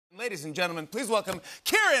Ladies and gentlemen, please welcome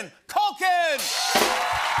Kieran Culkin!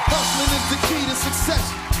 Hustling is the key to success.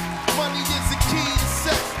 Money is the key to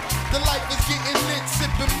sex. The life is getting lit,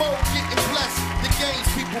 sipping more, getting blessed. The games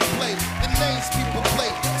people play, the names people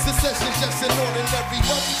play. Success is just an ordinary.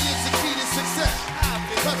 Money is the key to success.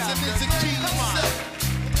 Hustling is the key to sex.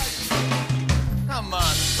 Come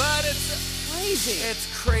on, bud, it's crazy. It's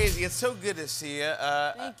crazy. It's so good to see you.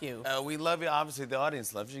 Thank you. We love you. Obviously, the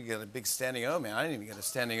audience loves you. You get a big standing O, man. I didn't even get a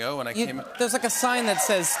standing O when I came in. There's like a sign that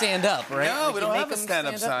says stand up, right? No, like we don't have a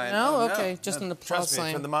stand-up sign. No? Okay, just an applause Trust me,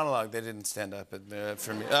 sign. from the monologue, they didn't stand up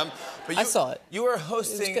for me. But I saw it. You were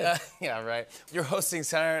hosting, It was yeah, right. You're hosting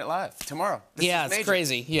Saturday Night Live tomorrow. This yeah, is it's major.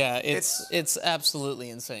 crazy. Yeah, it's absolutely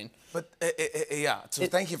insane. But yeah, so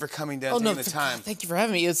thank you for coming down, no, taking the time. Thank you for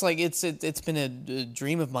having me. It's like it's been a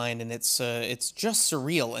dream of mine, and it's just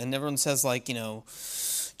surreal. And everyone says like, you know,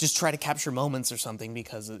 just try to capture moments or something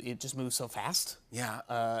because it just moves so fast. Yeah.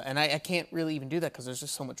 And I can't really even do that because there's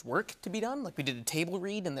just so much work to be done. Like we did a table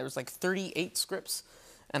read, and there was like 38 scripts,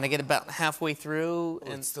 and I get about halfway through.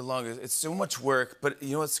 Well, and it's the longest. It's so much work, but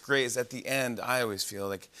you know what's great is at the end. I always feel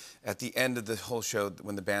like at the end of the whole show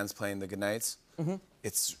when the band's playing the Weeknights. Mm-hmm.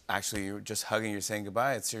 It's actually you're just hugging, you're saying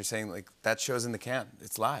goodbye. You're saying like that show's in the can.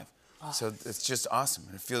 It's live, so it's just awesome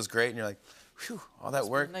and it feels great. And you're like, whew, all that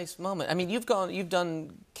work. A nice moment. I mean, you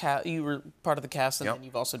were part of the cast, and then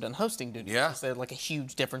you've also done hosting duties. Yeah. Is there like a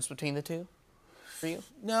huge difference between the two for you?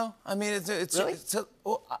 No, I mean it's really?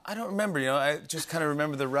 well, I don't remember. You know, I just kind of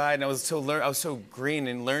remember the ride, and I was so green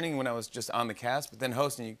and learning when I was just on the cast, but then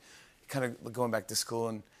hosting, you kind of going back to school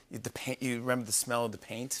and. The paint, you remember the smell of the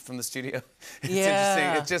paint from the studio? It's interesting.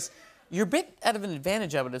 It's just... You're a bit out of an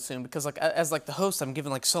advantage, I would assume, because like as like the host, I'm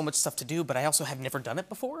given like so much stuff to do, but I also have never done it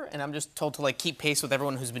before, and I'm just told to like keep pace with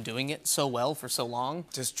everyone who's been doing it so well for so long.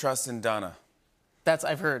 Just trust in Donna.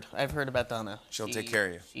 I've heard about Donna. She'll take care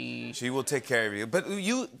of you. She will take care of you. But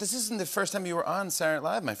this isn't the first time you were on Saturday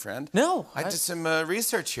Night Live, my friend. No. I did some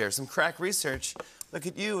research here, some crack research. Look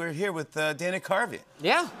at you, we're here with Dana Carvey.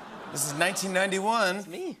 Yeah. This is 1991. That's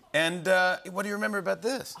me. And what do you remember about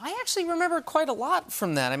this? I actually remember quite a lot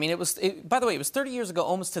from that. I mean, by the way, it was 30 years ago,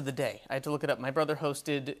 almost to the day. I had to look it up. My brother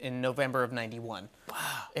hosted in November of '91. Wow.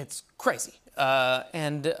 It's crazy.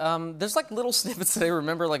 And there's like little snippets that I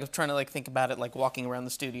remember, like of trying to like think about it, like walking around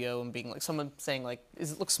the studio and being like, someone saying like,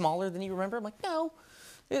 "Does it look smaller than you remember?" I'm like, no.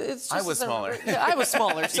 It's just I was smaller. Yeah, I was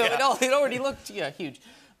smaller, so Yeah. it already looked huge.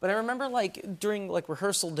 But I remember like during like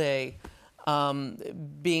rehearsal day.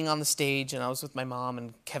 Being on the stage, and I was with my mom,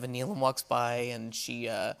 and Kevin Nealon walks by, and she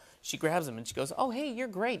grabs him, and she goes, "Oh, hey, you're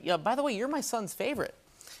great. Yeah, by the way, you're my son's favorite."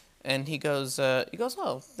 And he goes,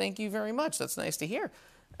 "Oh, thank you very much. That's nice to hear."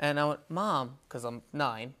 And I went, "Mom," because I'm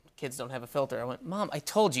 9, kids don't have a filter. I went, "Mom, I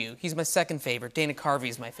told you, he's my second favorite. Dana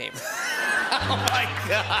Carvey's my favorite." Oh my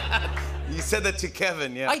God! You said that to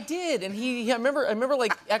Kevin, yeah. I did, and I remember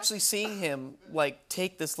like actually seeing him like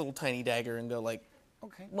take this little tiny dagger and go like,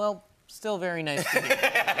 "Okay, well." Still very nice to hear.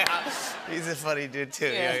 He's a funny dude, too.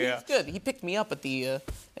 Yeah, he's good. He picked me up at the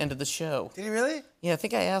end of the show. Did he really? Yeah, I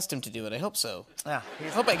think I asked him to do it. I hope so. Yeah. I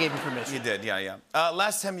hope I gave him permission. You did, yeah.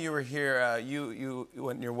 Last time you were here, you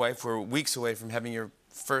and your wife were weeks away from having your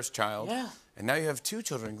first child. Yeah. And now you have 2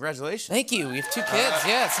 children. Congratulations. Thank you. We have 2 kids.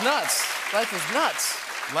 Yeah, it's nuts. Life is nuts.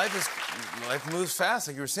 Life moves fast,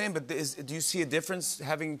 like you were saying, but do you see a difference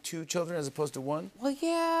having 2 children as opposed to 1? Well,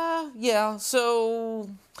 yeah. So...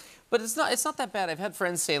 But it's not that bad. I've had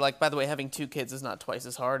friends say, like, by the way, having 2 kids is not twice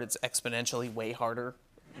as hard. It's exponentially way harder.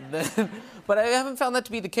 But I haven't found that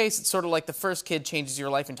to be the case. It's sort of like the first kid changes your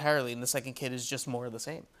life entirely, and the second kid is just more of the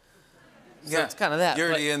same. So Yeah, it's kind of that. You're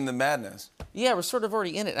already in the madness. Yeah, we're sort of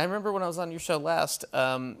already in it. I remember when I was on your show last, we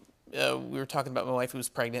were talking about my wife who was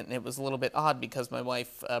pregnant, and it was a little bit odd because my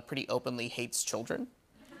wife pretty openly hates children.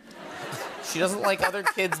 She doesn't like other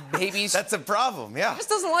kids' babies. That's a problem, yeah. She just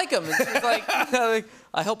doesn't like them. And she's like,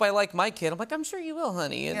 I hope I like my kid. I'm like, I'm sure you will,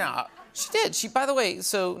 honey. And yeah. She did. By the way,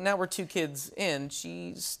 so now we're 2 kids in.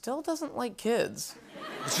 She still doesn't like kids.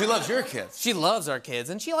 She loves your kids. She loves our kids,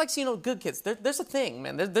 and she likes, good kids. There's a thing,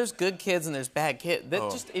 man. There's good kids and there's bad kids.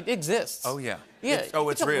 It exists. Oh, yeah. Yeah.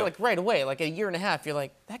 It's real. Like right away, like a year and a half, you're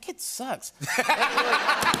like, that kid sucks.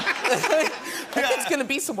 That kid's gonna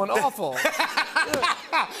be someone awful.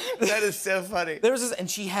 That is so funny. There was this, and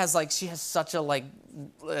she has such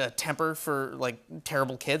a temper for like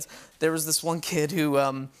terrible kids. There was this one kid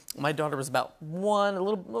who my daughter was about 1,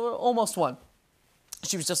 almost 1.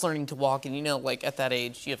 she was just learning to walk, and you know, like at that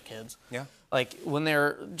age, you have kids. Yeah. Like when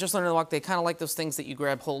they're just learning to walk, they kind of like those things that you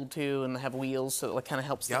grab hold to and have wheels, so it like kind of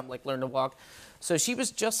helps them like learn to walk. So she was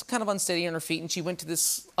just kind of unsteady on her feet, and she went to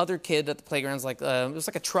this other kid at the playground. Like it was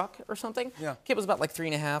like a truck or something. Yeah. Kid was about like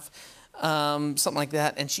 3.5, something like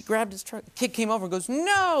that. And she grabbed his truck. Kid came over and goes,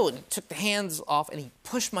 "No!" and he took the hands off, and he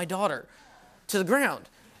pushed my daughter to the ground.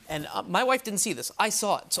 And my wife didn't see this. I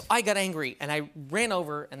saw it, so I got angry, and I ran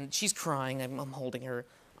over, and she's crying. I'm holding her.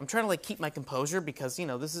 I'm trying to like keep my composure because you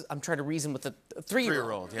know I'm trying to reason with a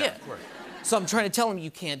 3-year-old. Yeah. So I'm trying to tell him you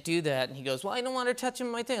can't do that, and he goes, "Well, I don't want her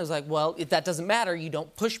touching my thing." I was like, "Well, that doesn't matter. You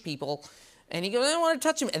don't push people." And he goes, "I don't want her to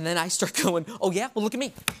touch him." And then I start going, "Oh yeah, well look at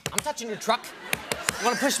me. I'm touching your truck. You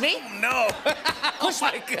want to push me?" No. Oh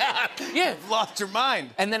my God. Yeah. You've lost your mind.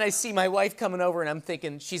 And then I see my wife coming over, and I'm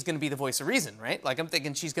thinking she's going to be the voice of reason, right? Like I'm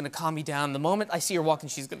thinking she's going to calm me down. The moment I see her walking,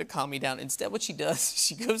 she's going to calm me down. Instead, what she does,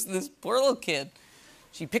 she goes to this poor little kid.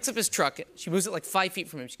 She picks up his truck. She moves it like 5 feet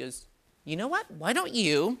from him. She goes, "You know what? Why don't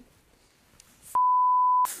you?"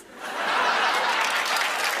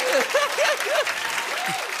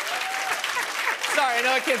 Sorry, I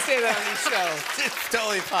know I can't say that on your show. It's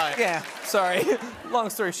totally fine. Yeah, sorry. Long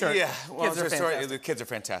story short. Yeah, long story short, fantastic. the kids are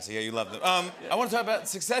fantastic. Yeah, you love them. I want to talk about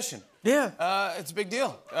Succession. Yeah. It's a big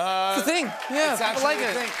deal. It's a thing. Yeah, it's I actually like a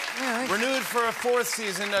it. thing. Yeah, Renewed for a 4th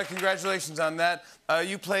season. Congratulations on that.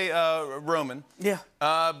 You play Roman. Yeah.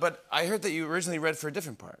 But I heard that you originally read for a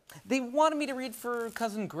different part. They wanted me to read for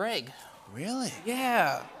cousin Greg. Really?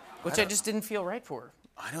 Yeah. Which I just didn't feel right for.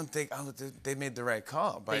 I don't think they made the right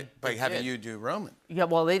call by They having did. you do Roman. Yeah,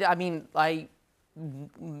 well, they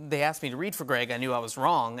asked me to read for Greg. I knew I was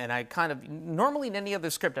wrong, and I kind of, normally in any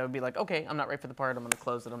other script, I would be like, okay, I'm not right for the part, I'm going to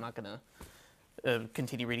close it, I'm not going to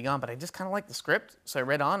continue reading on, but I just kind of liked the script, so I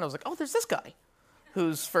read on, I was like, oh, there's this guy,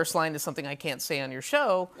 whose first line is something I can't say on your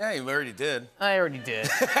show. Yeah, you already did. I already did.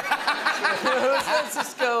 Let's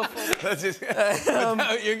just go.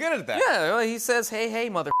 You're good at that. Yeah, well, he says, hey,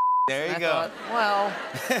 mother. There you I go. thought, well,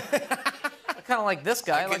 I kind of like this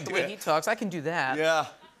guy. I like the do way it. he talks. I can do that. Yeah.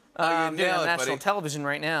 I'm doing it nail on it, national buddy. television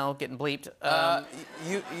right now, getting bleeped.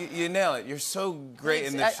 You nail it. You're so great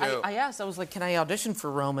in this show. I asked, I was like, can I audition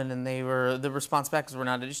for Roman? And the response back is, we're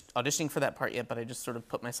not auditioning for that part yet, but I just sort of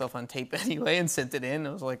put myself on tape anyway and sent it in.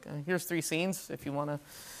 I was like, here's 3 scenes if you want to.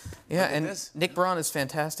 Yeah, and this. Nick Braun is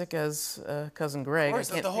fantastic as cousin Greg. Of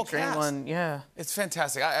course, I can't the whole picture cast. anyone. Yeah. It's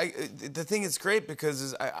fantastic. The thing is great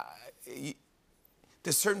because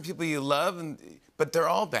there's certain people you love, but they're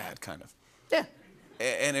all bad, kind of. Yeah.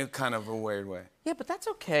 In a kind of a weird way. Yeah, but that's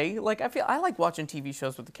okay. Like I like watching TV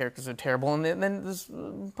shows where the characters are terrible, and then there's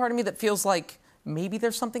part of me that feels like maybe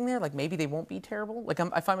there's something there. Like maybe they won't be terrible. Like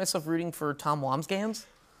I find myself rooting for Tom Wamsgans.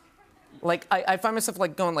 Like I find myself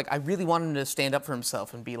like going like I really want him to stand up for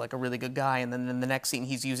himself and be like a really good guy, and then in the next scene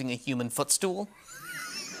he's using a human footstool.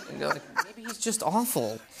 And go like, maybe he's just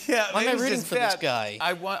awful. Yeah, why am I maybe rooting it's for bad. this guy?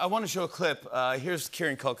 I want to show a clip. Here's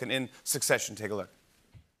Kieran Culkin in Succession. Take a look.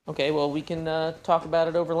 Okay, well we can talk about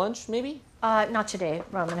it over lunch, maybe. Not today,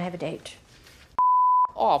 Roman. I have a date.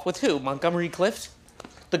 Off with who? Montgomery Clift,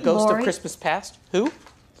 the ghost Lori? of Christmas past. Who?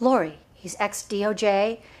 Laurie. He's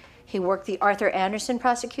ex-DOJ. He worked the Arthur Anderson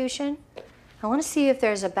prosecution. I want to see if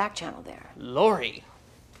there's a back channel there. Laurie.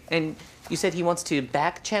 And you said he wants to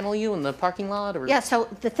back channel you in the parking lot, or? Yeah, so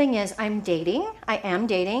the thing is, I am dating,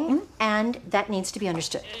 and that needs to be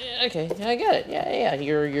understood. Okay, I get it. Yeah.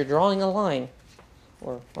 You're drawing a line,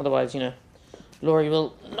 or otherwise, Laurie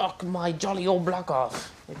will knock my jolly old block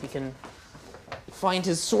off if he can find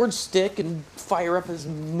his sword stick and fire up his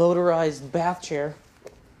motorized bath chair.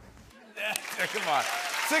 Come on.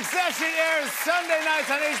 Succession airs Sunday nights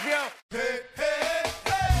on HBO.